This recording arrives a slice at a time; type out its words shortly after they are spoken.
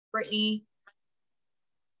Brittany.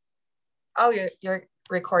 Oh, you're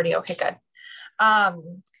recording. Okay, good.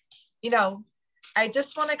 You know, I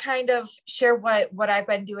just want to kind of share what I've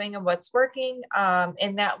been doing and what's working.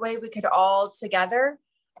 And that way we could all together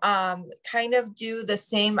kind of do the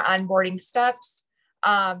same onboarding steps.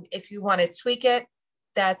 If you want to tweak it,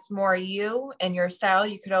 that's more you and your style,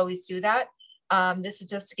 you could always do that. This is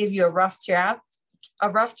just to give you a rough draft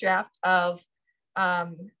of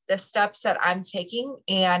the steps that I'm taking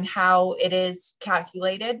and how it is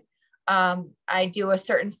calculated. I do a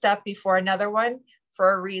certain step before another one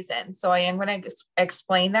for a reason. So I am going to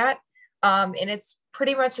explain that. And it's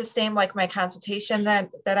pretty much the same like my consultation that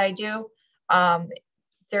I do.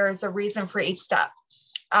 There's a reason for each step.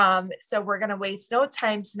 So we're going to waste no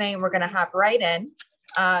time tonight and we're going to hop right in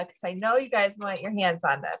because I know you guys want your hands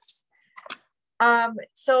on this.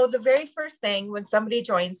 So the very first thing when somebody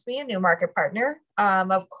joins me, a new market partner,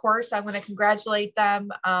 of course, I'm going to congratulate them,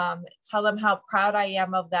 tell them how proud I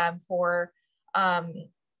am of them for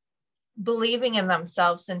believing in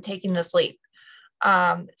themselves and taking this leap.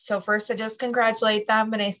 So first I just congratulate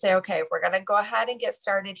them and I say, okay, we're going to go ahead and get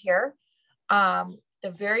started here.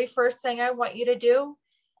 The very first thing I want you to do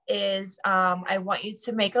is I want you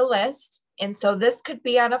to make a list. And so this could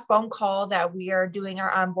be on a phone call that we are doing our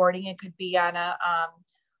onboarding. It could be on a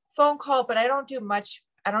phone call, but I don't do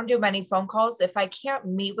many phone calls. If I can't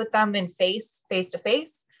meet with them in face to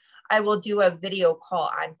face, I will do a video call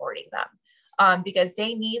onboarding them because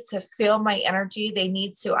they need to feel my energy.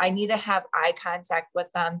 I need to have eye contact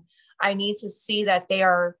with them. I need to see that they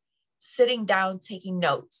are sitting down, taking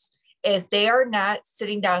notes. If they are not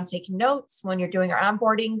sitting down, taking notes when you're doing our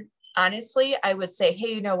onboarding, honestly, I would say,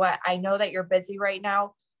 hey, you know what? I know that you're busy right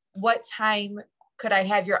now. What time could I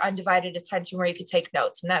have your undivided attention where you could take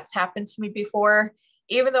notes? And that's happened to me before,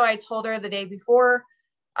 even though I told her the day before,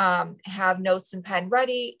 have notes and pen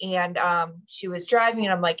ready. And she was driving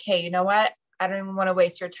and I'm like, hey, you know what? I don't even want to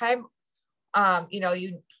waste your time.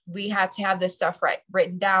 We had to have this stuff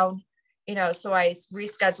written down, so I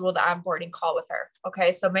rescheduled the onboarding call with her.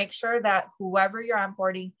 Okay. So make sure that whoever you're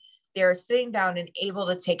onboarding, they're sitting down and able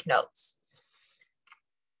to take notes.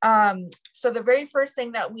 So the very first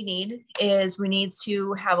thing that we need is we need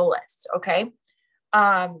to have a list. Okay.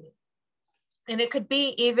 And it could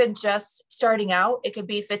be even just starting out, it could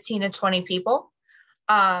be 15 to 20 people.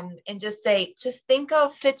 And just think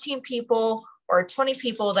of 15 people or 20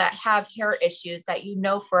 people that have hair issues that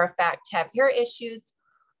for a fact have hair issues.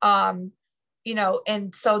 And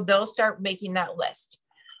so they'll start making that list.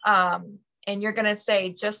 And you're going to say,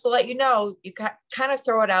 just to let you know, you kind of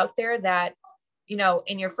throw it out there that,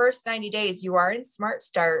 in your first 90 days, you are in Smart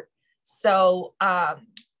Start. So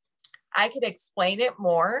I could explain it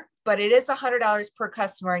more, but it is $100 per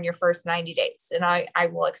customer in your first 90 days. And I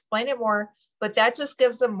will explain it more, but that just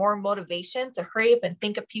gives them more motivation to hurry up and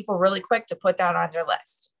think of people really quick to put that on their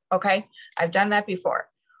list. Okay. I've done that before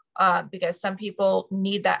because some people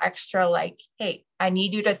need that extra, like, hey, I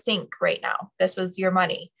need you to think right now. This is your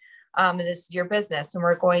money. And this is your business. And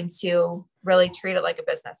we're going to really treat it like a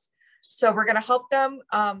business. So we're going to help them.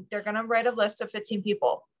 They're going to write a list of 15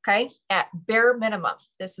 people. Okay. At bare minimum.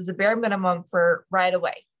 This is a bare minimum for right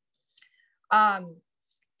away. And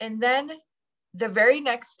then the very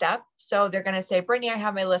next step. So they're going to say, Brittany, I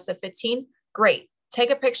have my list of 15. Great. Take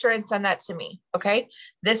a picture and send that to me. Okay.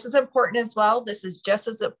 This is important as well. This is just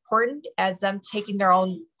as important as them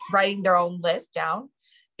writing their own list down,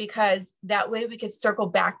 because that way we could circle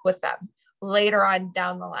back with them later on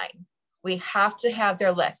down the line. We have to have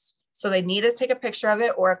their list. So they need to take a picture of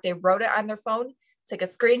it, or if they wrote it on their phone, take a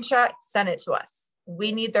screenshot, send it to us.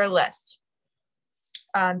 We need their list.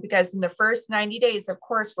 Because in the first 90 days, of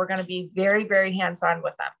course, we're going to be very, very hands-on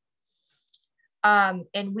with them.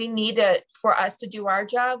 And we need for us to do our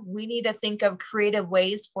job, we need to think of creative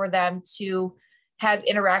ways for them to have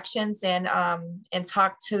interactions and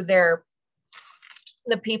talk to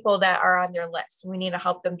the people that are on their list. We need to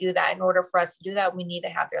help them do that. In order for us to do that, we need to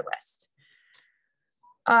have their list.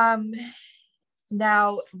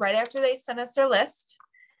 Now, right after they send us their list,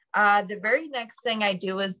 the very next thing I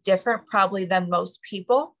do is different probably than most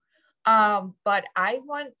people. But I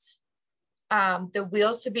want the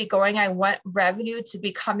wheels to be going. I want revenue to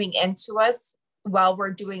be coming into us while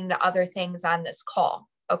we're doing the other things on this call.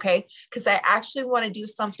 Okay. Because I actually want to do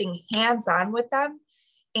something hands-on with them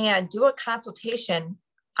and do a consultation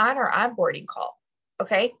on our onboarding call.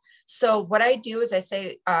 Okay. So what I do is I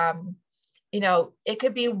say, it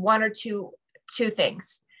could be one or two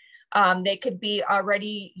things. They could be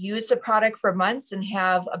already used the product for months and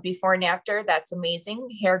have a before and after. That's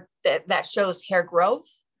amazing. Hair that shows hair growth.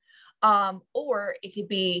 Or it could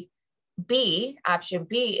be Option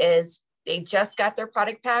B is they just got their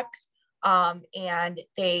product pack and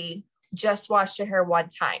they just washed their hair one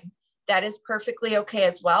time. That is perfectly okay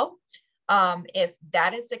as well. If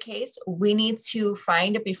that is the case, we need to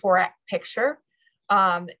find a before picture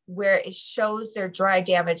where it shows their dry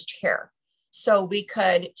damaged hair. So we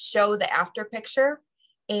could show the after picture,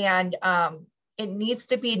 and it needs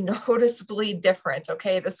to be noticeably different.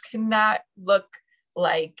 Okay. This cannot look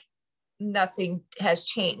like nothing has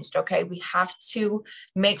changed. Okay. We have to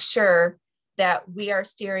make sure that we are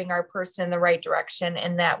steering our person in the right direction,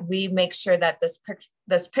 and that we make sure that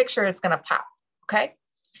this picture is going to pop. Okay.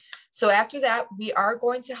 So after that, we are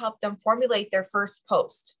going to help them formulate their first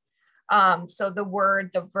post. So the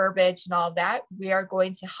word, the verbiage, and all that, we are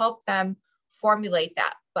going to help them formulate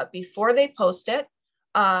that. But before they post it,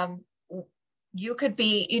 you could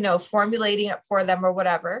be, formulating it for them or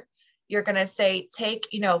whatever. You're going to say, take,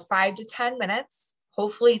 5 to 10 minutes,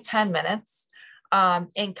 hopefully 10 minutes,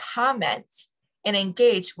 and comment and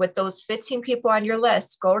engage with those 15 people on your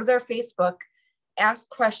list. Go to their Facebook, ask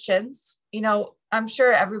questions. I'm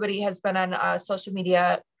sure everybody has been on social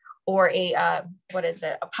media or a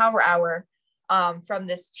power hour from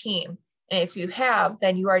this team. And if you have,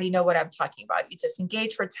 then you already know what I'm talking about. You just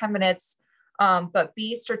engage for 10 minutes, but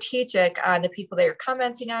be strategic on the people that you're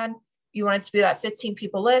commenting on. You want it to be that 15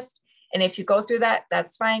 people list. And if you go through that,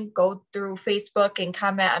 that's fine. Go through Facebook and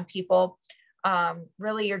comment on people.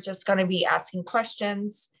 Really, you're just going to be asking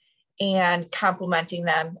questions and complimenting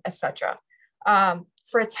them, etc.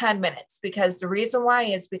 For 10 minutes, because the reason why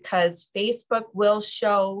is because Facebook will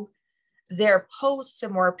show their post to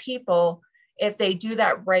more people if they do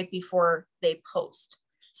that right before they post.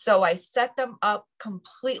 So I set them up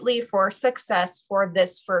completely for success for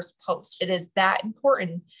this first post. It is that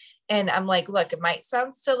important. And I'm like, look, it might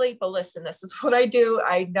sound silly, but listen, this is what I do.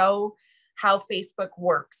 I know how Facebook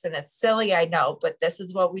works, and it's silly, I know, but this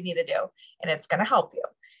is what we need to do, and it's going to help you.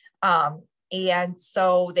 And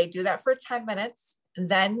so they do that for 10 minutes.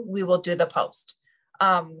 Then we will do the post.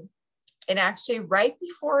 And actually right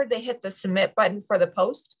before they hit the submit button for the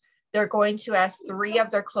post, they're going to ask 3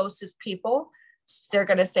 of their closest people. They're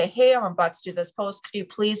going to say, hey, I'm about to do this post. Could you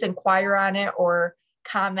please inquire on it or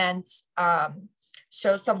comment,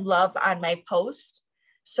 show some love on my post?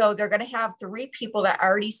 So they're going to have 3 people that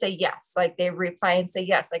already say yes. Like they reply and say,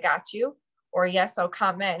 yes, I got you. Or yes, I'll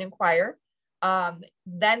comment and inquire.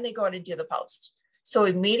 Then they go to do the post. So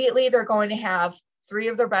immediately they're going to have 3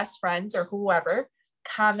 of their best friends or whoever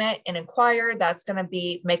comment and inquire. That's going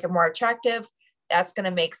to make it more attractive. That's going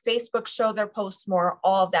to make Facebook show their posts more,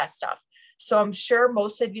 all of that stuff. So I'm sure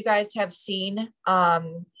most of you guys have seen, I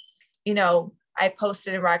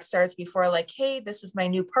posted in Rockstars before, like, hey, this is my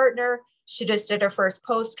new partner. She just did her first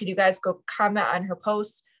post. Could you guys go comment on her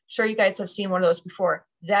post? Sure, you guys have seen one of those before.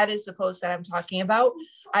 That is the post that I'm talking about.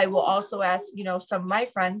 I will also ask, some of my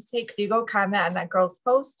friends, hey, could you go comment on that girl's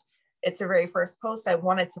post? It's her very first post. I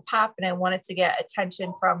want it to pop, and I want it to get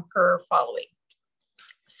attention from her following.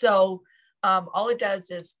 So all it does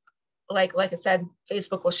is, like I said,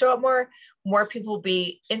 Facebook will show up more people will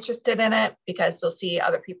be interested in it because they'll see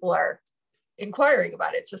other people are inquiring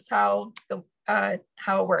about it. It's just how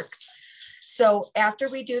it works. So after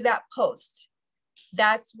we do that post,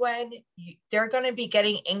 that's when they're going to be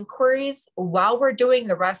getting inquiries while we're doing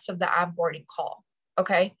the rest of the onboarding call.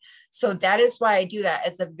 Okay. So that is why I do that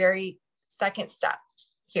as a very second step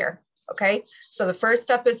here. Okay. So the first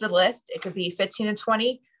step is the list. It could be 15 to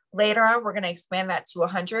 20. Later on, we're going to expand that to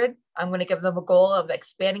 100. I'm going to give them a goal of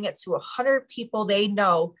expanding it to 100 people they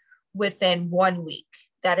know within 1 week.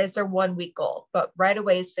 That is their 1 week goal. But right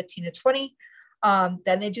away is 15 to 20.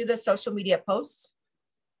 Then they do the social media posts.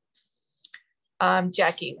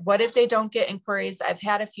 Jackie, what if they don't get inquiries? I've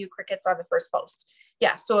had a few crickets on the first post.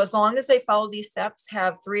 Yeah, so as long as they follow these steps,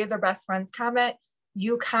 have 3 of their best friends comment,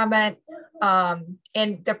 you comment,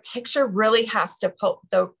 and the picture really has to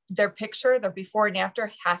their picture, their before and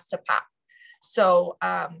after has to pop. So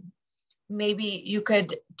maybe you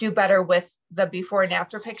could do better with the before and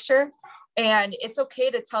after picture. And it's okay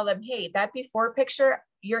to tell them, hey, that before picture,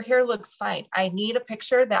 your hair looks fine. I need a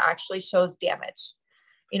picture that actually shows damage.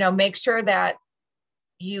 Make sure that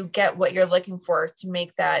you get what you're looking for to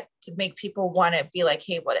make people want to be like,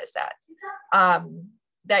 hey, what is that?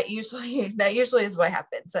 That usually is what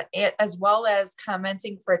happens, as well as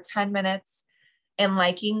commenting for 10 minutes and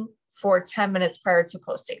liking for 10 minutes prior to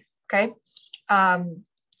posting. Okay.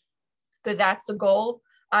 Because that's the goal.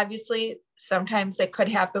 Obviously, sometimes it could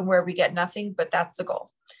happen where we get nothing, but that's the goal.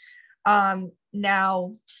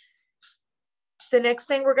 Now, the next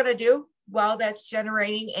thing we're going to do while that's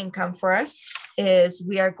generating income for us is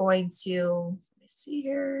we are going to, let me see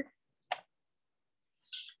here.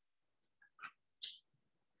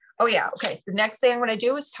 Oh yeah. Okay. The next thing I'm going to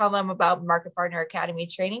do is tell them about Market Partner Academy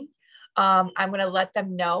training. I'm going to let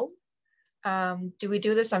them know. Do we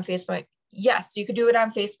do this on Facebook? Yes, you could do it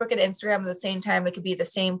on Facebook and Instagram at the same time. It could be the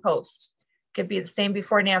same post. It could be the same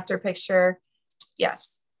before and after picture.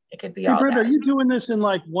 Yes, it could be Hey, all Britt, that. are you doing this in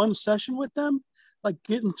like one session with them? Like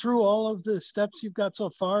getting through all of the steps you've got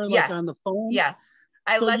so far, like Yes. on the phone? Yes.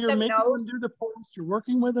 I So let you're them making know. them do the post, you're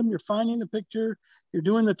working with them, you're finding the picture, you're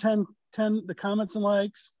doing the 10, the comments and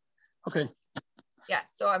likes. Okay.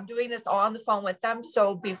 Yes. So I'm doing this all on the phone with them.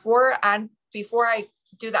 So before I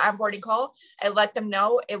do the onboarding call, I let them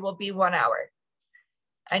know it will be 1 hour.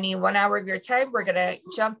 I need 1 hour of your time. We're going to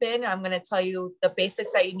jump in. I'm going to tell you the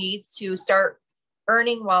basics that you need to start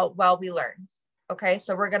earning while we learn. Okay.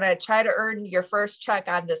 So we're going to try to earn your first check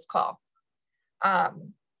on this call.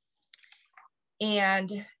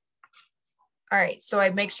 And all right. So I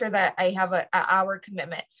make sure that I have an hour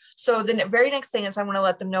commitment. So the very next thing is I'm going to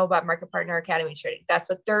let them know about Market Partner Academy training. That's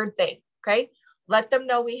the third thing. Okay. Let them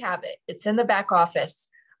know we have it. It's in the back office.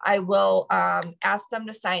 I will ask them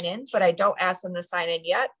to sign in, but I don't ask them to sign in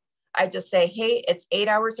yet. I just say, hey, it's 8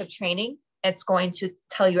 hours of training. It's going to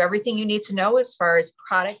tell you everything you need to know as far as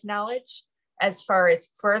product knowledge, as far as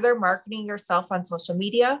further marketing yourself on social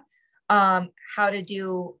media, how to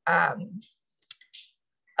do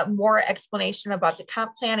more explanation about the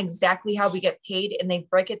comp plan, exactly how we get paid. And they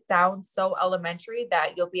break it down so elementary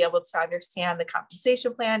that you'll be able to understand the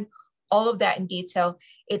compensation plan, all of that in detail.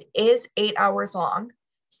 It is 8 hours long.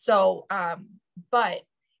 So, but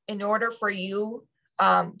in order for you,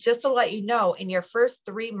 just to let you know, in your first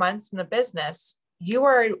 3 months in the business, you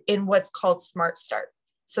are in what's called Smart Start.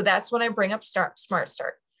 So that's when I bring up Smart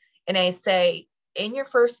Start. And I say, in your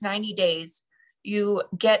first 90 days, you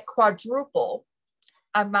get quadruple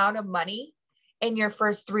amount of money in your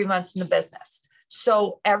first 3 months in the business.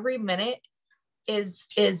 So every minute is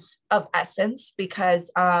of essence because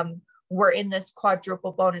we're in this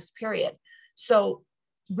quadruple bonus period. So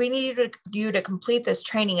we need you to complete this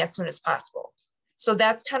training as soon as possible. So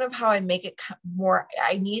that's kind of how I make it more.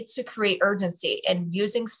 I need to create urgency, and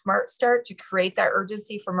using Smart Start to create that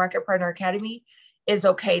urgency for Market Partner Academy is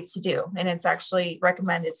okay to do. And it's actually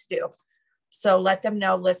recommended to do. So let them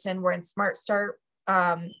know, listen, we're in Smart Start.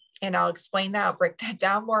 And I'll explain that. I'll break that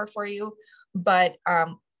down more for you. But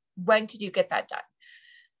when could you get that done?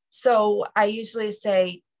 So I usually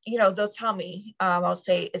say, they'll tell me, I'll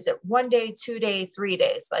say, is it 1 day, 2 days, 3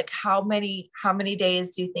 days? Like how many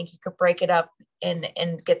days do you think you could break it up and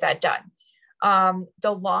get that done?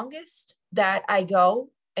 The longest that I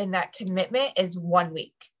go in that commitment is 1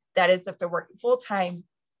 week. That is if they're working full time,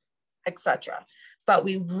 etc. But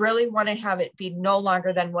we really want to have it be no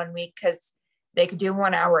longer than 1 week because they could do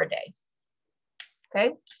 1 hour a day.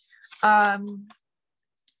 Okay. Let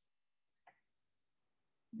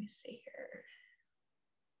me see here.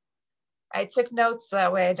 I took notes so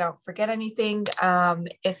that way I don't forget anything.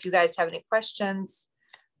 If you guys have any questions,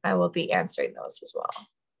 I will be answering those as well.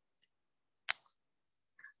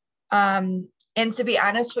 And to be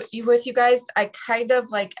honest with you guys, I kind of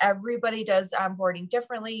like everybody does onboarding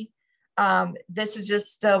differently. This is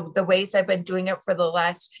just the ways I've been doing it for the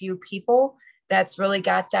last few people. That's really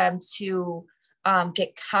got them to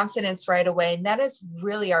get confidence right away. And that is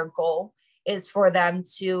really our goal, is for them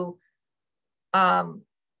to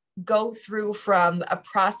go through from a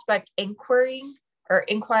prospect inquiring,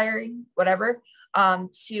 whatever,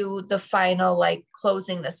 to the final, like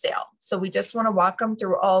closing the sale. So we just want to walk them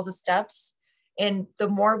through all the steps. And the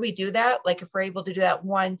more we do that, like if we're able to do that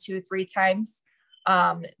 1, 2, 3 times,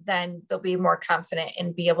 then they'll be more confident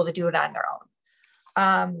and be able to do it on their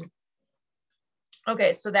own.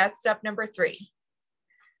 Okay, so that's step number 3.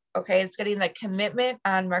 Okay, it's getting the commitment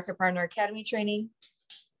on Market Partner Academy training.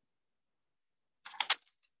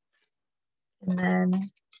 And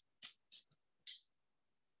then,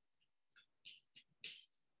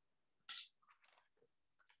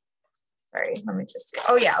 sorry, let me just see.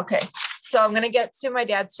 Oh yeah, okay. So I'm gonna get to my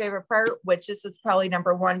dad's favorite part, which is probably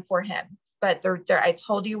number 1 for him. But I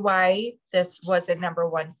told you why this wasn't number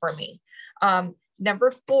 1 for me.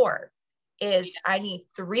 Number 4 is I need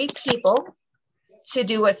 3 people to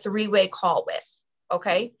do a 3-way call with,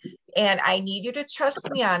 okay? And I need you to trust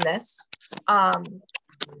me on this. Oh,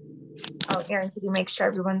 Aaron, could you make sure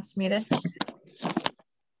everyone's muted?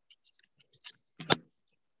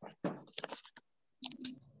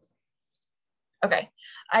 Okay,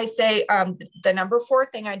 I say the number 4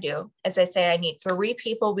 thing I do is I say I need 3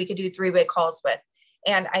 people we could do 3-way calls with.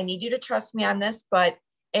 And I need you to trust me on this, but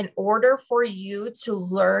in order for you to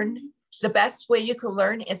learn, the best way you can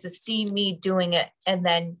learn is to see me doing it. And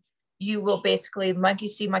then you will basically monkey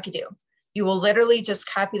see, monkey do. You will literally just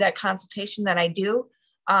copy that consultation that I do.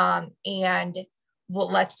 And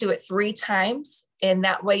let's do it 3 times. And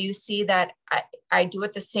that way you see that I do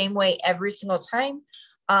it the same way every single time.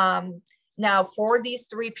 Now for these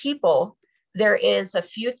 3 people, there is a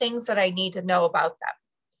few things that I need to know about them.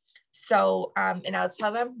 So, and I'll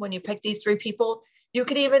tell them when you pick these 3 people, you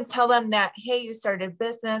could even tell them that, hey, you started a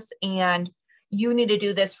business and you need to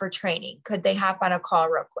do this for training. Could they hop on a call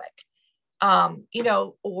real quick? You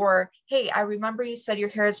know, or, hey, I remember you said your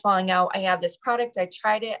hair is falling out. I have this product. I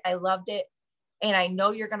tried it. I loved it. And I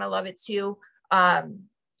know you're going to love it too. I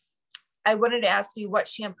wanted to ask you what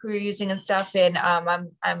shampoo you're using and stuff. And,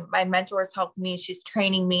 my mentor is helping me. She's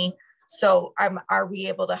training me. So are we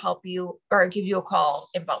able to help you or give you a call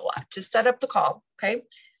and blah, blah, just set up the call. Okay.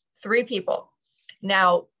 3 people.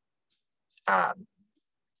 Now,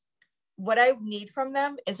 what I need from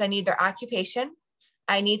them is I need their occupation.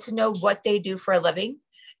 I need to know what they do for a living.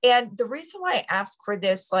 And the reason why I ask for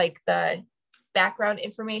this, like the background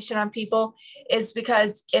information on people, is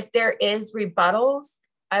because if there is rebuttals,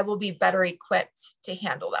 I will be better equipped to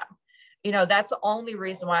handle them. You know, that's the only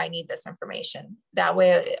reason why I need this information. That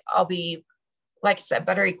way I'll be, like I said,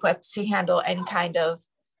 better equipped to handle any kind of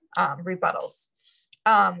rebuttals.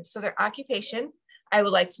 So their occupation, I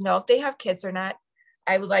would like to know if they have kids or not.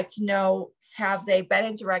 I would like to know, have they been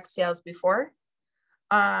in direct sales before?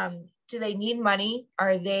 Do they need money?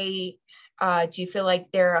 Are they, do you feel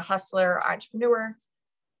like they're a hustler or entrepreneur?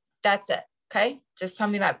 That's it. Okay. Just tell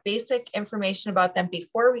me that basic information about them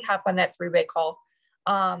before we hop on that 3-way call.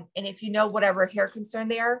 And if you know whatever hair concern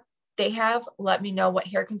they have, let me know what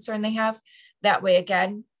hair concern they have. That way,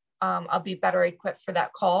 again, I'll be better equipped for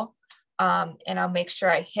that call. And I'll make sure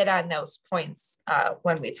I hit on those points,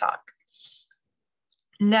 when we talk.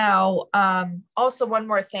 Now, also one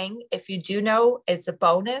more thing, if you do know, it's a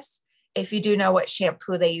bonus, if you do know what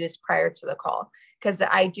shampoo they use prior to the call, because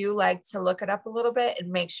I do like to look it up a little bit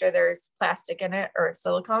and make sure there's plastic in it or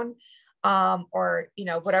silicone, or, you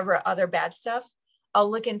know, whatever other bad stuff.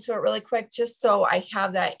 I'll look into it really quick, just so I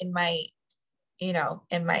have that in my, you know,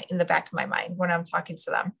 in the back of my mind when I'm talking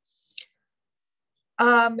to them.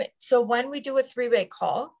 So when we do a 3-way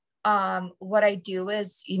call, what I do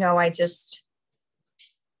is, you know,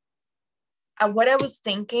 what I was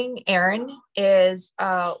thinking, Aaron, is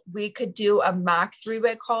we could do a mock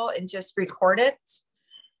 3-way call and just record it.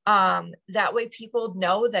 That way people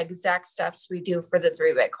know the exact steps we do for the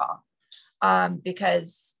 3-way call.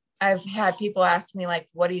 Because I've had people ask me, like,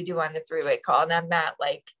 what do you do on the 3-way call? And I'm not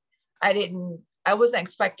like, I wasn't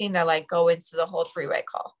expecting to like go into the whole 3-way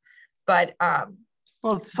call, but,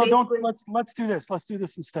 well, so let's do this. Let's do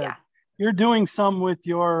this instead. Yeah. You're doing some with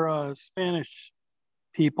your Spanish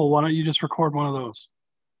people. Why don't you just record one of those?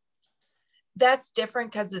 That's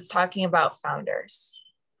different because it's talking about founders.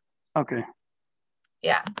 Okay.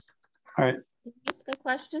 Yeah. All right. Ask a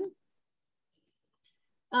question.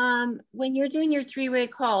 When you're doing your 3-way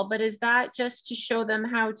call, but is that just to show them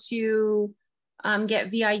how to get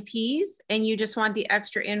VIPs, and you just want the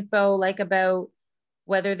extra info, like about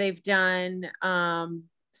whether they've done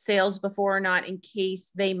sales before or not, in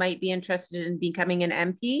case they might be interested in becoming an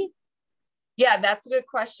MP? Yeah, that's a good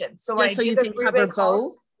question. So when I do the 3-way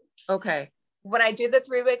calls, okay. When I do the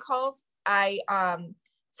 3-way calls, I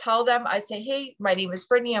tell them, I say, hey, my name is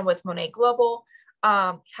Brittany. I'm with Monet Global.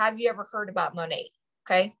 Have you ever heard about Monet?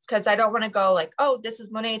 Okay. Because I don't want to go like, oh, this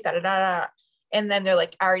is Monet, da, da, da, da. And then they're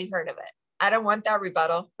like, I already heard of it. I don't want that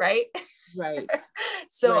rebuttal. Right. Right.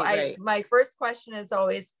 So right. My first question is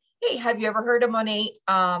always, hey, have you ever heard of Monet?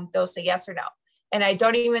 They'll say yes or no. And I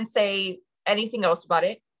don't even say anything else about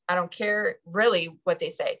it. I don't care really what they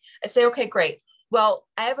say. I say, okay, great. Well,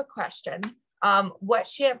 I have a question. What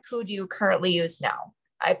shampoo do you currently use now?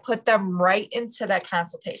 I put them right into that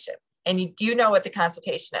consultation. And you know what the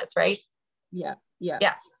consultation is, right? Yeah. Yeah.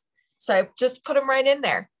 Yes. So I just put them right in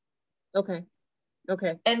there. Okay.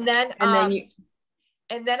 Okay. And then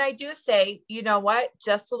I do say, you know what,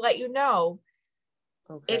 just to let you know,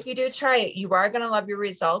 okay, if you do try it, you are going to love your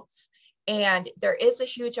results. And there is a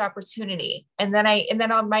huge opportunity. And then I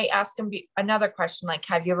might ask them another question, like,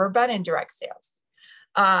 have you ever been in direct sales?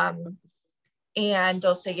 And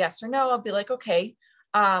they'll say yes or no. I'll be like, okay,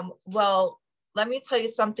 well, let me tell you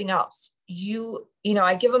something else. You know,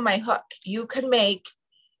 I give them my hook. You could make,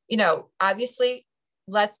 you know, obviously,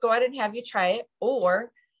 let's go ahead and have you try it,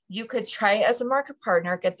 or you could try it as a market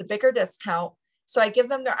partner, get the bigger discount. So I give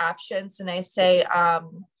them their options, and I say,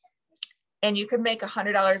 and you can make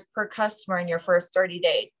 $100 per customer in your first 30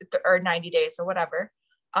 days or 90 days or whatever.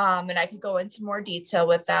 And I could go into more detail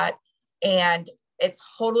with that. And it's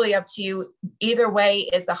totally up to you. Either way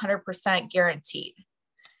is 100% guaranteed.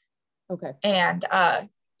 Okay. And,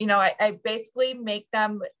 you know, I basically make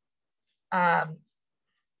them,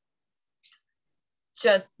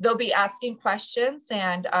 they'll be asking questions,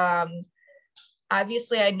 and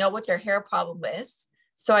obviously I know what their hair problem is.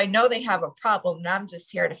 So I know they have a problem, and I'm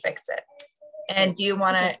just here to fix it. And do you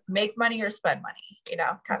want to make money or spend money, you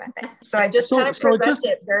know, kind of thing. So I just kind of present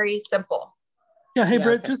it very simple. Yeah. Hey,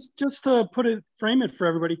 Britt, just to frame it for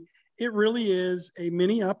everybody, it really is a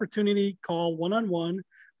mini opportunity call one-on-one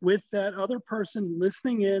with that other person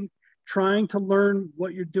listening in, trying to learn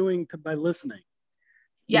what you're doing by listening.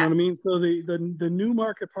 You know what I mean? So the new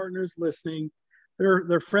market partners listening,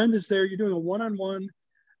 their friend is there. You're doing a one-on-one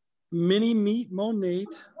mini meet Monate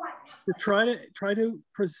to try to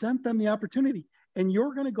present them the opportunity. And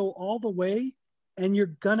you're going to go all the way, and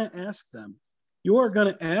you're going to ask them. You are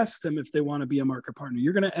going to ask them if they want to be a market partner.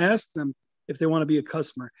 You're going to ask them if they want to be a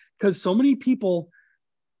customer, because so many people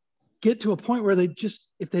get to a point where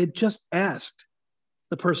if they had just asked,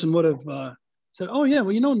 the person would have said, oh yeah,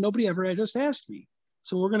 well, you know, nobody ever just asked me.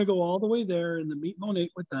 So we're going to go all the way there in the meet Monate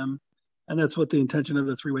with them. And that's what the intention of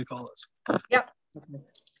the three-way call is. Yep.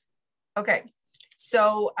 Okay.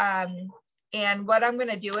 So, and what I'm going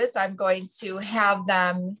to do is I'm going to have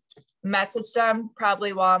them message them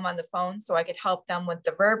probably while I'm on the phone, so I could help them with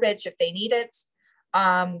the verbiage if they need it.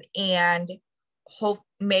 And hope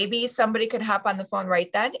maybe somebody could hop on the phone right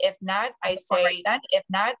then. If not, I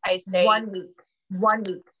say 1 week. 1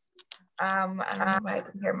 week. I don't know if I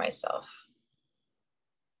can hear myself.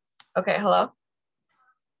 Okay. Hello.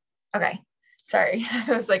 Okay. Sorry. I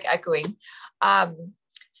was like echoing.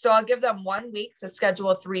 So I'll give them 1 week to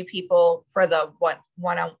schedule 3 people for the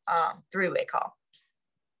three-way call.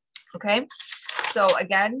 Okay. So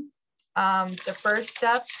again, the first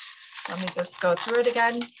step, let me just go through it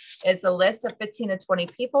again, is a list of 15 to 20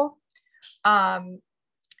 people.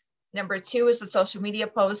 Number 2 is the social media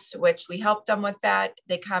post, which we help them with that.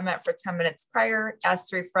 They comment for 10 minutes prior, ask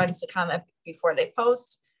 3 friends to comment before they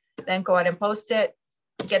post, then go ahead and post it,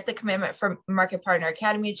 get the commitment from Market Partner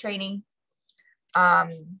Academy training.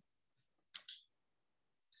 And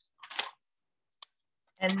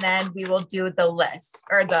then we will do the list,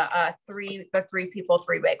 or the three people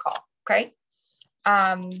three-way call. Okay.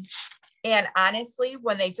 And honestly,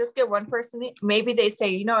 when they just get one person, maybe they say,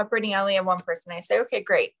 you know what, Brittany, I only have one person. I say, okay,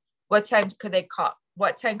 great. What time could they call?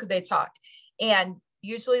 What time could they talk? And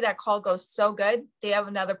usually that call goes so good, they have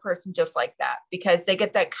another person just like that, because they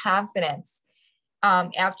get that confidence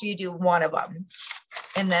after you do one of them.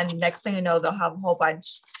 And then next thing you know, they'll have a whole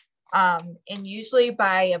bunch. And usually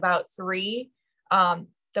by about 3, the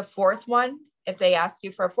 4th one, if they ask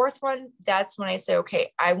you for a 4th one, that's when I say,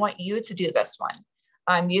 okay, I want you to do this one.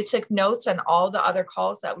 You took notes on all the other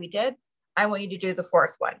calls that we did. I want you to do the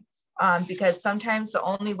 4th one. Because sometimes the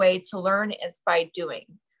only way to learn is by doing,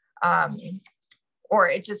 or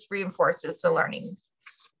it just reinforces the learning,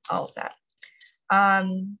 all of that.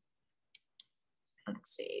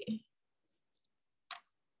 Let's see.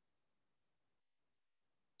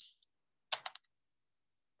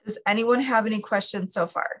 Does anyone have any questions so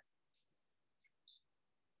far?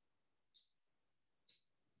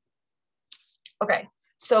 Okay,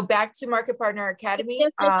 so back to Market Partner Academy.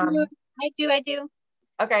 Yes, I do.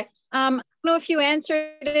 Okay. I don't know if you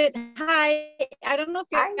answered it. Hi, I don't know if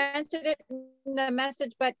you answered it in the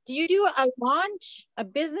message, but do you do a launch, a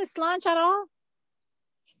business launch at all?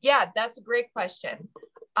 Yeah, that's a great question.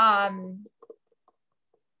 I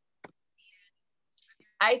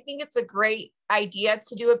think it's a great idea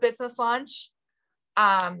to do a business launch.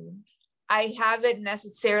 I haven't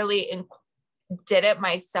necessarily did it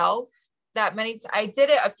myself that many. I did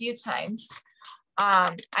it a few times.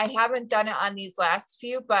 I haven't done it on these last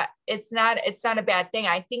few, but it's not a bad thing.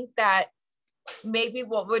 I think that maybe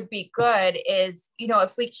what would be good is, you know,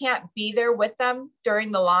 if we can't be there with them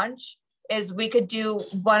during the launch, is we could do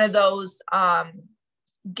one of those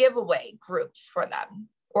giveaway groups for them,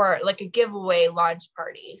 or like a giveaway launch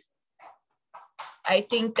party. I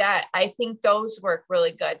think those work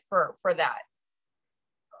really good for that.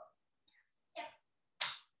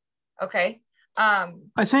 Okay.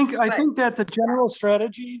 I think that the general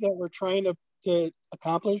strategy that we're trying to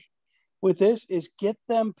accomplish with this is get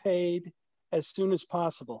them paid as soon as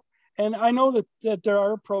possible. And I know that there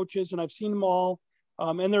are approaches, and I've seen them all,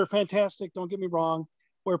 and they're fantastic, don't get me wrong,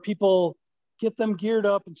 where people get them geared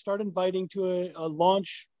up and start inviting to a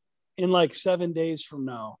launch in like 7 days from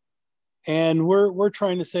now. And we're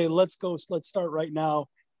trying to say, let's start right now,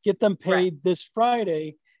 get them paid this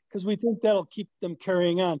Friday, because we think that'll keep them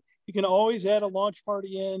carrying on. You can always add a launch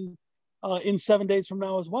party in 7 days from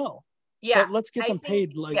now as well. Yeah. But let's get them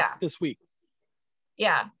paid this week.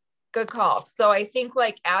 Yeah. Good call. So I think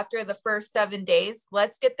like after the first 7 days,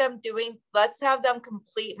 let's have them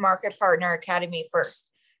complete Market Partner Academy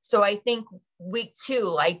first. So I think week 2,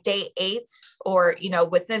 like day 8, or,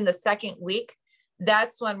 within the second week,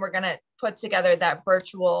 that's when we're going to put together that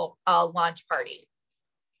virtual launch party.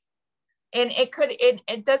 And it could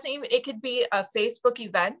be a Facebook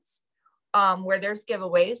event where there's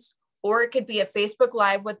giveaways, or it could be a Facebook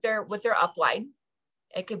Live with their upline.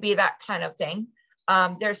 It could be that kind of thing.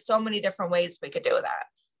 There's so many different ways we could do that,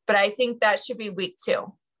 but I think that should be week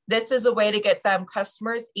 2. This is a way to get them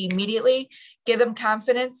customers immediately, give them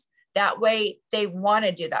confidence. That way they want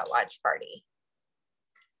to do that launch party.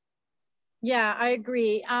 Yeah, I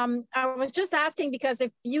agree. I was just asking because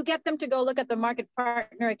if you get them to go look at the Market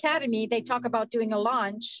Partner Academy, they talk about doing a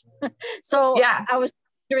launch. So yeah, I was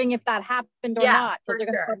wondering if that happened or not. For they're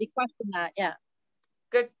sure. Going to probably question that. Yeah.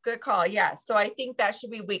 Good call. Yeah. So I think that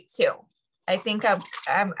should be week 2. I think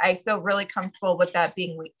I feel really comfortable with that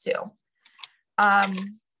being week 2.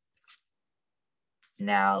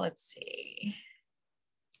 Now let's see.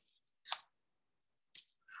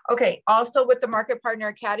 Okay. Also with the Market Partner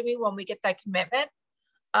Academy, when we get that commitment,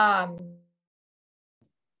 let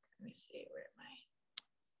me see, where am I?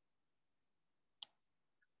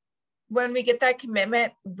 When we get that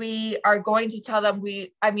commitment, we are going to tell them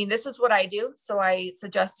this is what I do. So I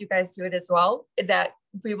suggest you guys do it as well, that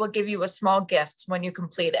we will give you a small gift when you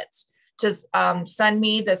complete it. Just send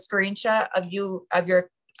me the screenshot of you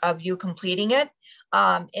completing it.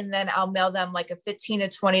 And then I'll mail them like a $15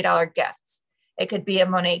 to $20 gift. It could be a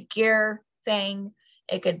Monet gear thing.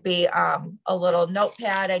 It could be a little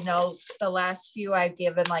notepad. I know the last few I've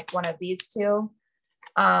given like one of these two.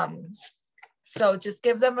 So just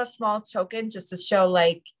give them a small token just to show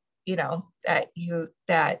like, that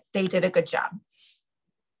they did a good job.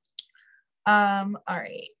 All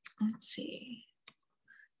right, let's see.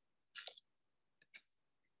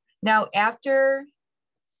 Now after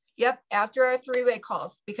our 3-way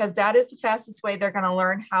calls, because that is the fastest way they're going to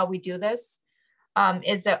learn how we do this,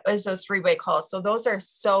 is those 3-way calls. So those are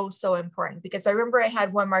so important, because I remember I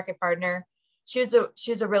had one market partner. She's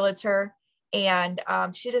a realtor, and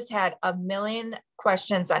she just had a million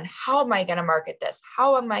questions on how am I going to market this?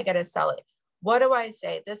 How am I going to sell it? What do I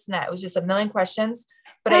say? This and that. It was just a million questions.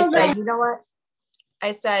 But I said, you know what?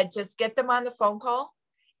 I said, just get them on the phone call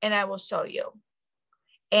and I will show you.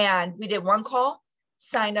 And we did one call,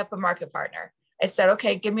 signed up a market partner. I said,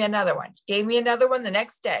 okay, give me another one. Gave me another one the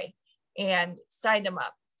next day and signed them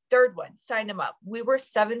up. Third one, signed them up. We were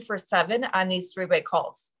 7 for 7 on these 3-way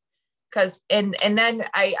calls. And then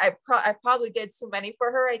I probably did too many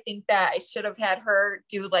for her. I think that I should have had her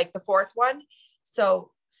do like the 4th one.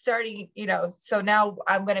 So starting, so now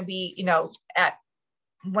I'm going to be,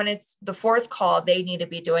 when it's the 4th call, they need to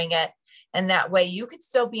be doing it. And that way you could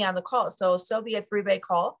still be on the call. So it'll still be a 3-way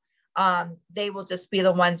call. They will just be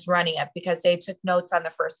the ones running it because they took notes on the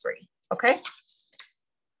first 3. Okay.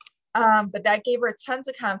 But that gave her tons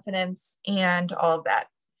of confidence and all of that.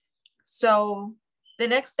 So the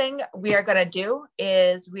next thing we are going to do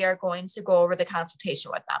is we are going to go over the consultation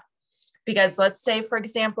with them. Because let's say, for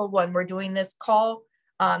example, when we're doing this call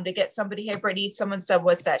to get somebody, hey, Brittany, someone said,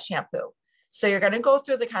 what's that shampoo? So you're going to go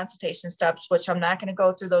through the consultation steps, which I'm not going to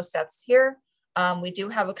go through those steps here. We do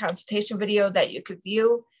have a consultation video that you could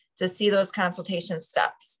view to see those consultation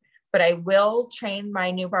steps. But I will train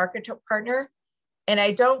my new market partner, and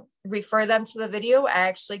I don't refer them to the video. I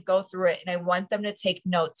actually go through it, and I want them to take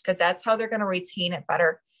notes because that's how they're going to retain it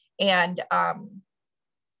better. And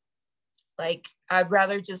like, I'd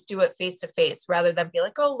rather just do it face to face rather than be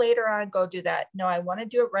like, oh, later on, go do that. No, I want to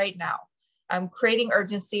do it right now. I'm creating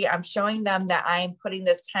urgency. I'm showing them that I'm putting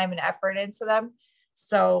this time and effort into them.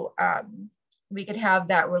 So we could have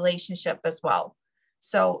that relationship as well.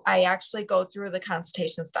 So I actually go through the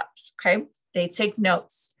consultation steps. Okay. They take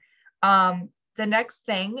notes. The next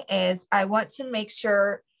thing is I want to make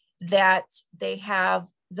sure that they have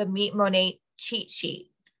the Meet Monet cheat sheet.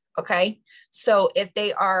 Okay. So if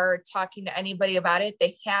they are talking to anybody about it,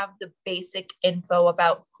 they have the basic info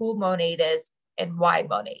about who Monet is and why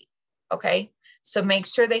Monet. Okay. So make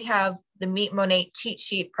sure they have the Meet Monet cheat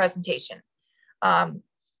sheet presentation. And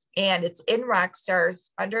it's in Rockstars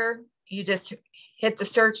under, you just hit the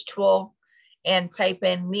search tool and type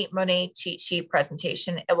in Meet Monet cheat sheet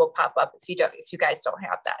presentation. It will pop up if you guys don't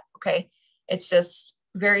have that. Okay. It's just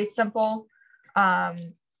very simple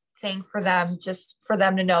thing for them, just for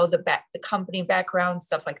them to know the company background,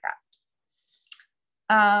 stuff like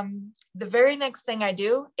that. The very next thing I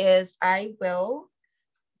do is I will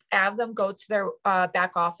have them go to their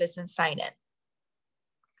back office and sign in.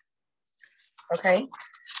 Okay.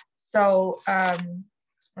 So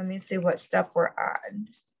let let me see what step we're on.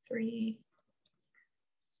 3.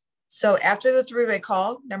 So after the 3-way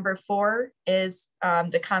call, number 4 is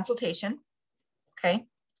the consultation. Okay,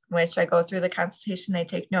 which I go through the consultation, I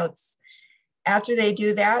take notes. After they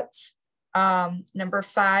do that, number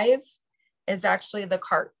 5 is actually the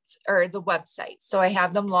cart or the website. So I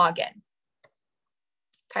have them log in.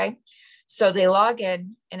 Okay, so they log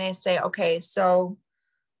in and I say, okay, so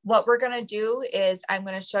what we're going to do is I'm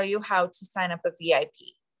going to show you how to sign up a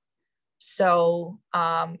VIP. So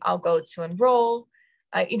I'll go to enroll,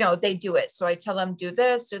 you know, they do it. So I tell them, do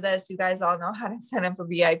this, do this. You guys all know how to sign up for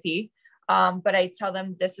VIP. But I tell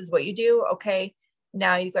them, this is what you do. Okay.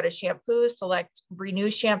 Now you go to shampoo, select renew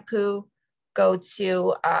shampoo, go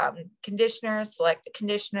to conditioner, select the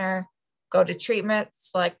conditioner, go to treatment,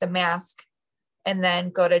 select the mask, and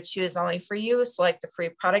then go to choose only for you, select the free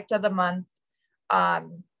product of the month.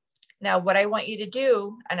 Now what I want you to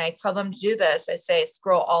do, and I tell them to do this, I say,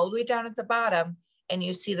 scroll all the way down at the bottom and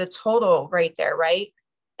you see the total right there, right?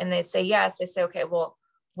 And they say, yes. I say, okay, well,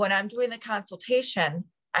 when I'm doing the consultation,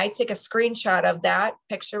 I take a screenshot of that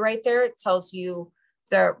picture right there. It tells you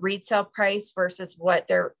the retail price versus what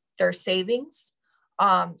their savings.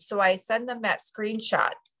 So I send them that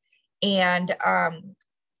screenshot, and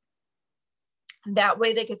that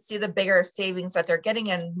way they could see the bigger savings that they're getting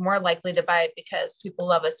and more likely to buy it because people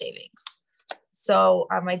love a savings. So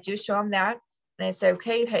I do show them that. And I say,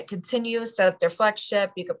 okay, hit continue, set up their flex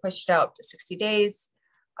ship. You can push it out up to 60 days.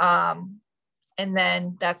 And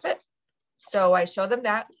then that's it. So I show them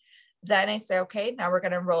that. Then I say, okay, now we're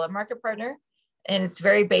going to enroll a market partner. And it's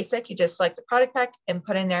very basic. You just select the product pack and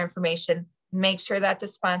put in their information. Make sure that the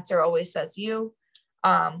sponsor always says you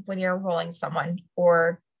when you're enrolling someone,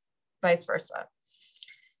 or vice versa.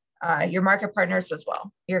 Your market partners as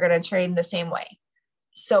well. You're going to train the same way.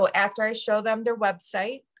 So after I show them their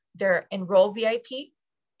website, their enroll VIP,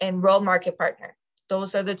 enroll market partner.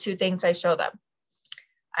 Those are the 2 things I show them.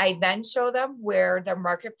 I then show them where their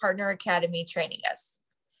market partner academy training is.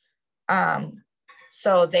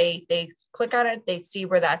 So they click on it, they see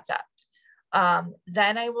where that's at.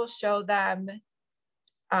 Then I will show them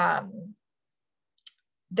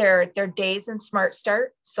their days in Smart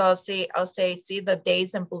Start. So I'll say, see the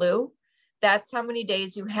days in blue. That's how many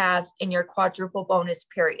days you have in your quadruple bonus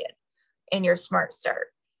period in your Smart Start.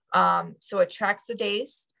 So it tracks the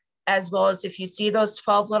days, as well as if you see those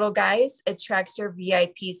 12 little guys, it tracks your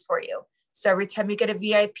VIPs for you. So every time you get a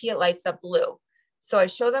VIP, it lights up blue. So I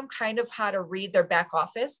show them kind of how to read their back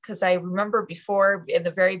office, because I remember before in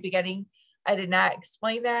the very beginning, I did not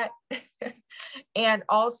explain that. And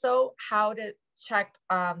also how to check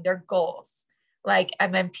their goals, like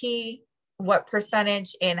MMP, what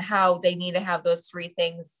percentage, and how they need to have those 3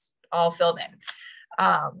 things all filled in.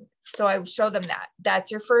 So I show them that.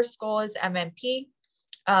 That's your first goal is MMP.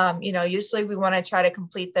 You know, usually we want to try to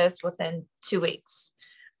complete this within 2 weeks.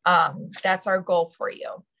 That's our goal for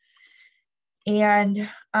you. And,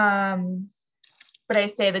 but I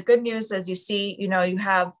say the good news is you see, you know, you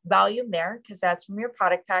have volume there because that's from your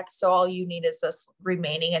product pack. So all you need is this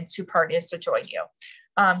remaining and 2 partners to join you.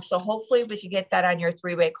 So hopefully we can get that on your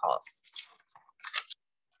 3-way calls.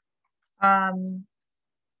 All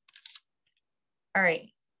right.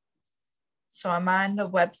 So I'm on the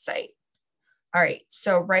website. All right.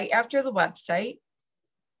 So right after the website,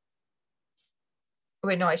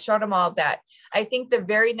 wait, no, I showed them all of that. I think the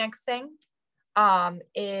very next thing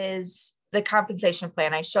is the compensation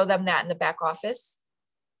plan. I show them that in the back office.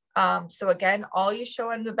 So again, all you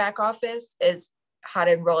show in the back office is how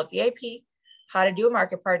to enroll a VIP, how to do a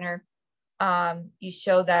market partner. You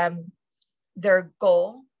show them their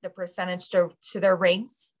goal, the percentage to their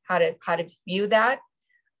ranks, how to view that.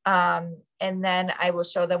 And then I will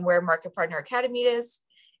show them where Market Partner Academy is.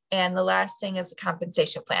 And the last thing is a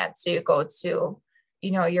compensation plan. So you go to,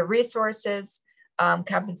 you know, your resources,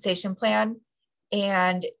 compensation plan,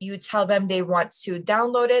 and you tell them they want to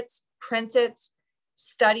download it, print it,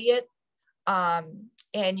 study it.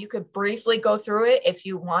 And you could briefly go through it if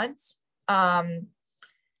you want.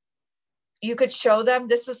 You could show them,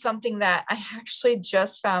 this is something that I actually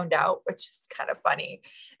just found out, which is kind of funny.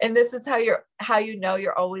 And this is how you know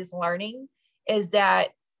you're always learning, is that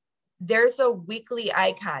there's a weekly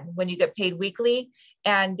icon when you get paid weekly,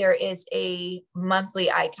 and there is a monthly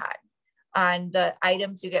icon on the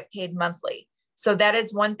items you get paid monthly. So that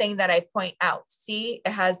is one thing that I point out. See, it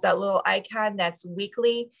has that little icon that's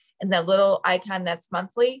weekly and that little icon that's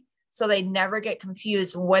monthly. So they never get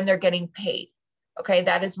confused when they're getting paid. Okay,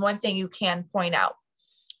 that is one thing you can point out.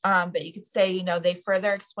 But you could say, you know, they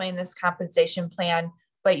further explain this compensation plan,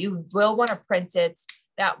 but you will want to print it.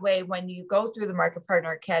 That way, when you go through the Market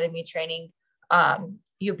Partner Academy training,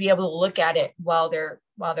 you'll be able to look at it while they're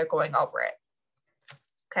going over it.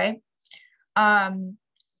 Okay. And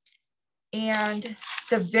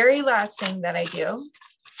the very last thing that I do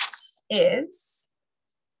is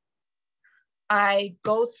I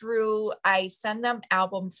send them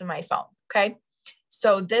albums in my phone. Okay.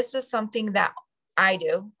 So this is something that I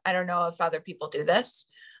do. I don't know if other people do this,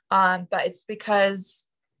 but it's because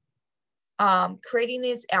creating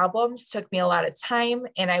these albums took me a lot of time,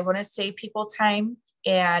 and I want to save people time,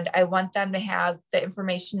 and I want them to have the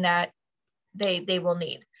information that they will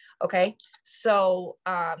need. Okay. So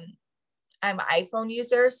I'm an iPhone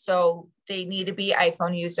user, so they need to be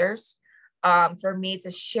iPhone users for me to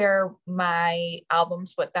share my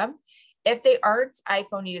albums with them. If they aren't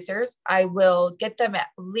iPhone users, I will get them at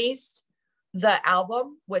least the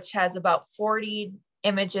album, which has about 40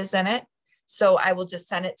 images in it. So I will just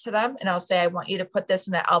send it to them, and I'll say, I want you to put this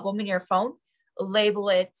in an album in your phone, label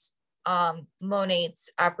it Monat's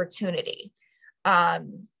Opportunity.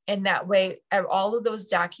 And that way, all of those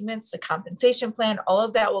documents, the compensation plan, all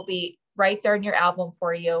of that will be right there in your album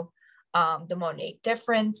for you. The Monat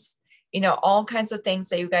difference, all kinds of things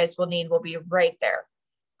that you guys will need will be right there.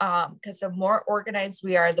 Because the more organized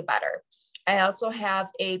we are, the better. I also have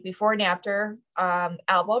a before and after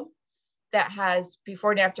album that has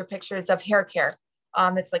before and after pictures of hair care.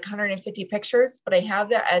 It's like 150 pictures, but I have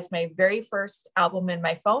that as my very first album in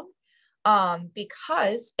my phone.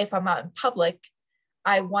 Because if I'm out in public,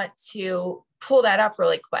 I want to pull that up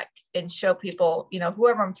really quick and show people,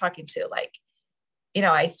 whoever I'm talking to, like,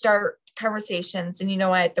 I start conversations, and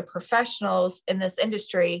the professionals in this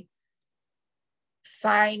industry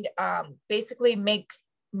basically make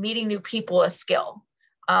meeting new people a skill.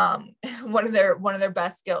 One of their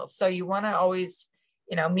best skills. So you want to always,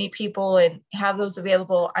 meet people and have those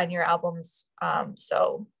available on your albums.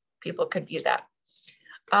 So people could view that.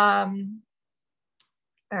 All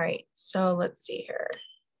right. So let's see here.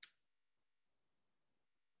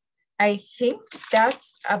 I think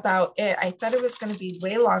that's about it. I thought it was going to be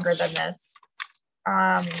way longer than this.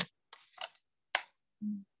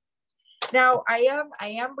 Now I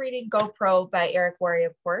am reading GoPro by Eric Worre,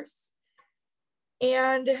 of course.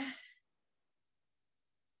 And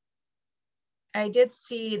I did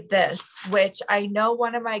see this, which I know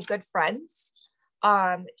one of my good friends,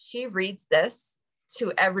 she reads this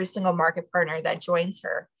to every single market partner that joins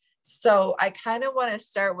her. So I kind of want to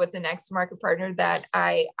start with the next market partner that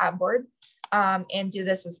I onboard and do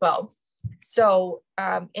this as well. So,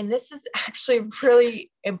 and this is actually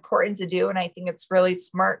really important to do. And I think it's really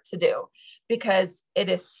smart to do because it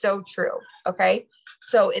is so true. Okay.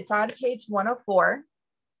 So it's on page 104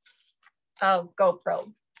 of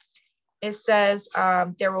GoPro. It says,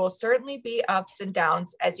 there will certainly be ups and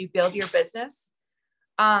downs as you build your business.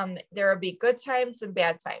 There will be good times and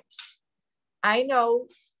bad times. I know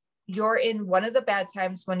you're in one of the bad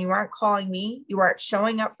times when you aren't calling me, you aren't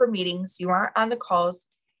showing up for meetings, you aren't on the calls.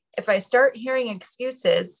 If I start hearing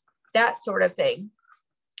excuses, that sort of thing,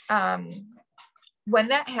 when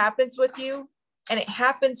that happens with you, and it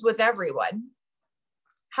happens with everyone,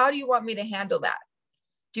 how do you want me to handle that?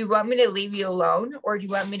 Do you want me to leave you alone, or do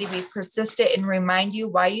you want me to be persistent and remind you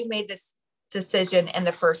why you made this decision in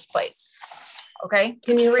the first place? Okay.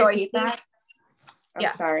 Can you repeat that?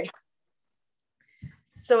 Yeah. Sorry.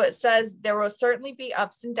 So it says, there will certainly be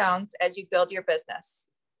ups and downs as you build your business.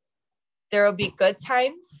 There will be good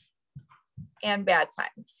times and bad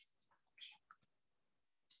times.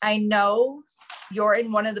 I know you're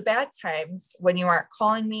in one of the bad times when you aren't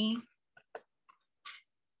calling me,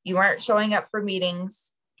 you aren't showing up for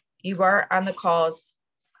meetings, you aren't on the calls.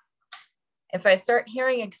 If I start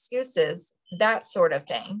hearing excuses, that sort of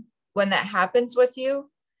thing, when that happens with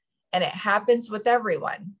you, and it happens with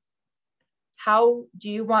everyone, how do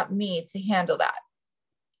you want me to handle that?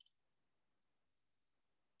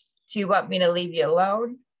 Do you want me to leave you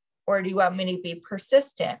alone, or do you want me to be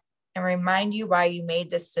persistent and remind you why you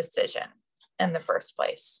made this decision in the first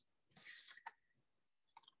place?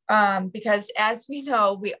 Because as we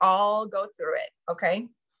know, we all go through it, okay?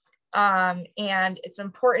 And it's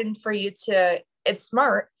important for you to, it's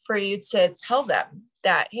smart for you to tell them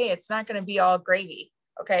that, hey, it's not going to be all gravy,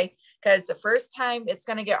 okay? Because the first time it's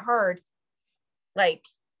going to get hard. Like,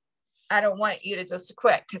 I don't want you to just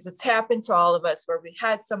quit, because it's happened to all of us where we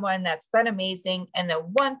had someone that's been amazing, and then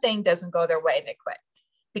one thing doesn't go their way, they quit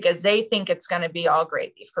because they think it's going to be all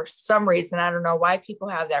gravy for some reason. I don't know why people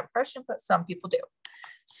have that impression, but some people do.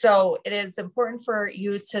 So it is important for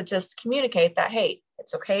you to just communicate that, hey,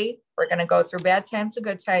 it's okay. We're going to go through bad times and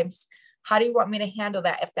good times. How do you want me to handle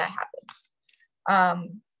that if that happens?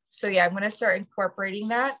 So yeah, I'm going to start incorporating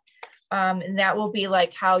that. And that will be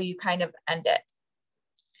like how you kind of end it.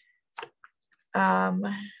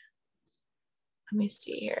 Let me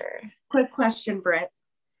see here. Quick question, Britt.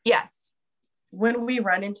 Yes. When we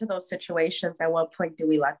run into those situations, at what point do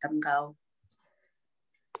we let them go?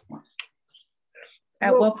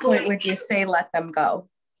 At what point would you say let them go?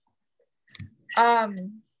 I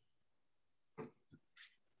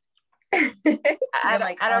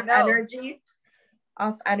don't know.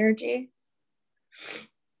 Off energy.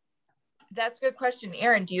 That's a good question.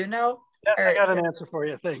 Aaron, do you know? Yes, I got an answer for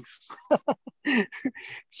you. Thanks.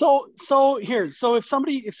 So if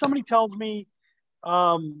somebody tells me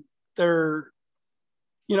they're,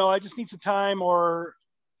 I just need some time, or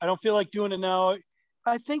I don't feel like doing it now,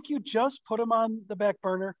 I think you just put them on the back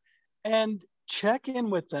burner and check in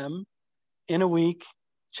with them in a week,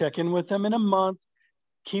 check in with them in a month,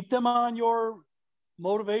 keep them on your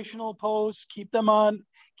motivational posts, keep them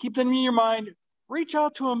in your mind, reach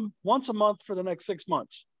out to them once a month for the next 6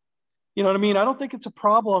 months. You know what I mean? I don't think it's a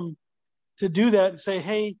problem to do that and say,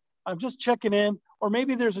 hey, I'm just checking in, or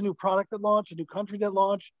maybe there's a new product that launched, a new country that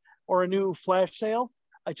launched, or a new flash sale.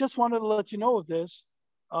 I just wanted to let you know of this.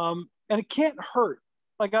 And it can't hurt.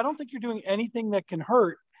 Like, I don't think you're doing anything that can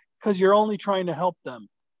hurt because you're only trying to help them.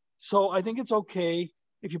 So I think it's okay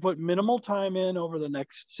if you put minimal time in over the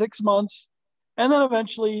next 6 months, and then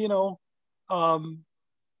eventually,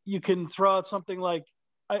 you can throw out something like,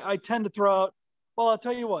 I tend to throw out, well, I'll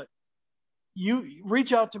tell you what, you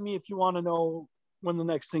reach out to me if you want to know when the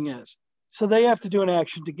next thing is. So they have to do an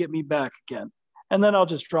action to get me back again. And then I'll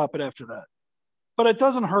just drop it after that. But it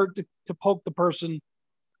doesn't hurt to poke the person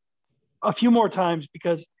a few more times,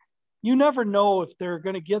 because you never know if they're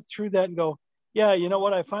going to get through that and go, yeah, you know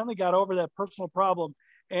what? I finally got over that personal problem.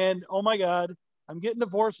 And oh my God, I'm getting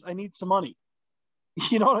divorced. I need some money.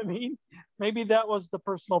 You know what I mean? Maybe that was the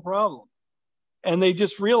personal problem. And they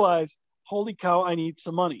just realized, holy cow, I need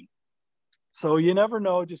some money. So you never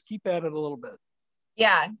know. Just keep at it a little bit.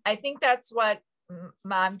 Yeah, I think that's what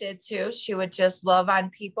Mom did too. She would just love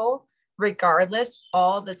on people regardless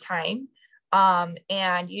all the time.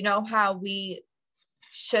 And you know how we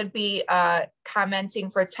should be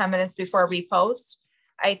commenting for 10 minutes before we post?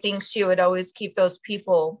 I think she would always keep those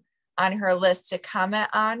people on her list to comment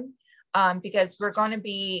on, because we're going to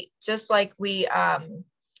be, just like we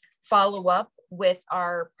follow up with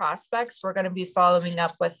our prospects, we're going to be following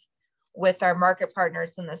up with our market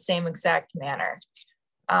partners in the same exact manner.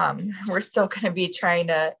 We're still going to be trying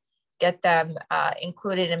to get them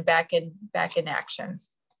included and back in action.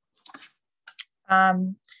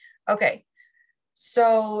 Okay.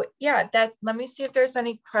 So yeah, let me see if there's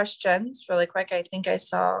any questions really quick. I think I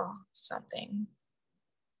saw something.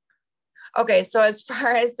 Okay. So as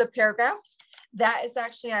far as the paragraph, that is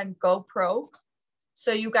actually on GoPro.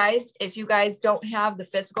 So you guys, if you guys don't have the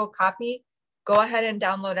physical copy, go ahead and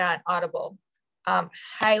download it on Audible.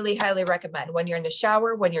 Highly, highly recommend. When you're in the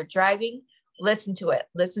shower, when you're driving, listen to it,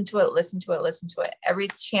 listen to it, listen to it, listen to it every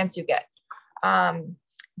chance you get.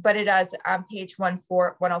 But it is on page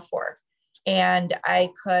 104. And I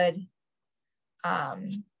could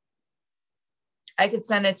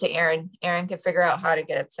send it to Aaron. Aaron could figure out how to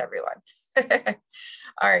get it to everyone.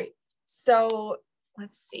 All right. So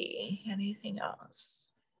let's see, anything else?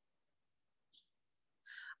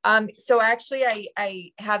 So actually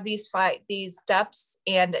I have these steps,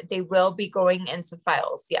 and they will be going into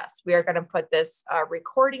files. Yes, we are going to put this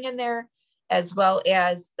recording in there, as well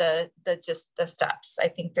as the steps. I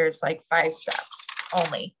think there's like 5 steps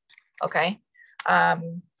only. Okay.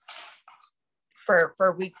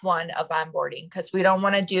 For week 1 of onboarding, because we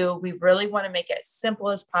really want to make it as simple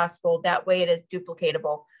as possible. That way it is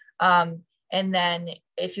duplicatable. And then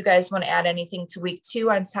if you guys want to add anything to week 2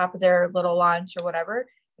 on top of their little launch or whatever,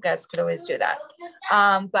 you guys could always do that.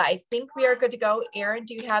 But I think we are good to go. Aaron,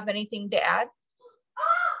 do you have anything to add?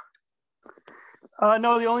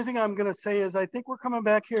 No, the only thing I'm going to say is I think we're coming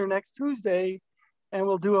back here next Tuesday, and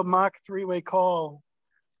we'll do a mock 3-way call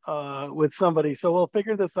with somebody. So we'll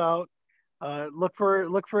figure this out. Look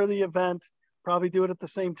for the event. Probably do it at the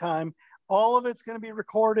same time. All of it's going to be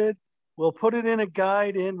recorded. We'll put it in a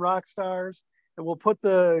guide in Rockstars, and we'll put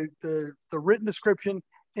the written description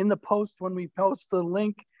in the post when we post the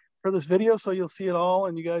link for this video, so you'll see it all,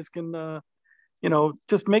 and you guys can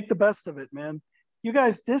just make the best of it, man. You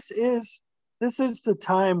guys, this is the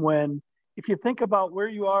time when, if you think about where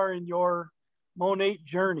you are in your Monate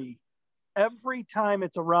journey, every time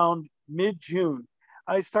it's around mid-June,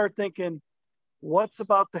 I start thinking, what's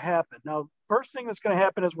about to happen? Now, first thing that's going to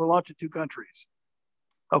happen is we're launching 2 countries.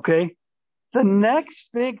 Okay. The next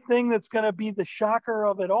big thing that's going to be the shocker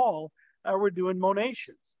of it all are we're doing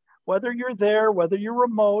Monations. Whether you're there, whether you're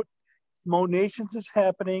remote, Monations is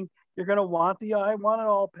happening. You're going to want the I Want It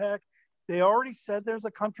All pack. They already said there's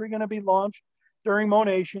a country going to be launched during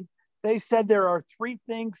Monation. They said there are 3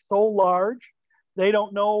 things so large, they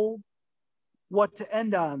don't know what to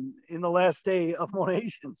end on in the last day of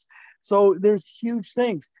Monations. So there's huge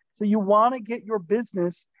things. So you want to get your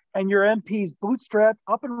business and your MPs bootstrapped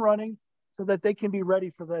up and running so that they can be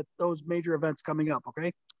ready for those major events coming up,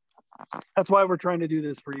 okay? That's why we're trying to do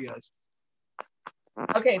this for you guys.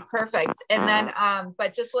 Okay, perfect. And then,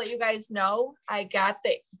 but just to let you guys know, I got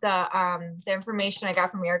the information I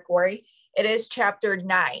got from Eric Worry. It is chapter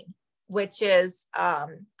 9, which is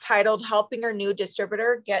titled Helping Our New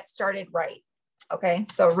Distributor Get Started Right. Okay,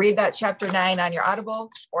 so read that chapter 9 on your Audible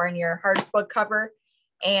or in your hardbook cover.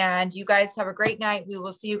 And you guys have a great night. We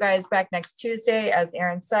will see you guys back next Tuesday, as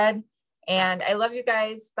Aaron said. And I love you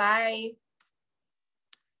guys. Bye.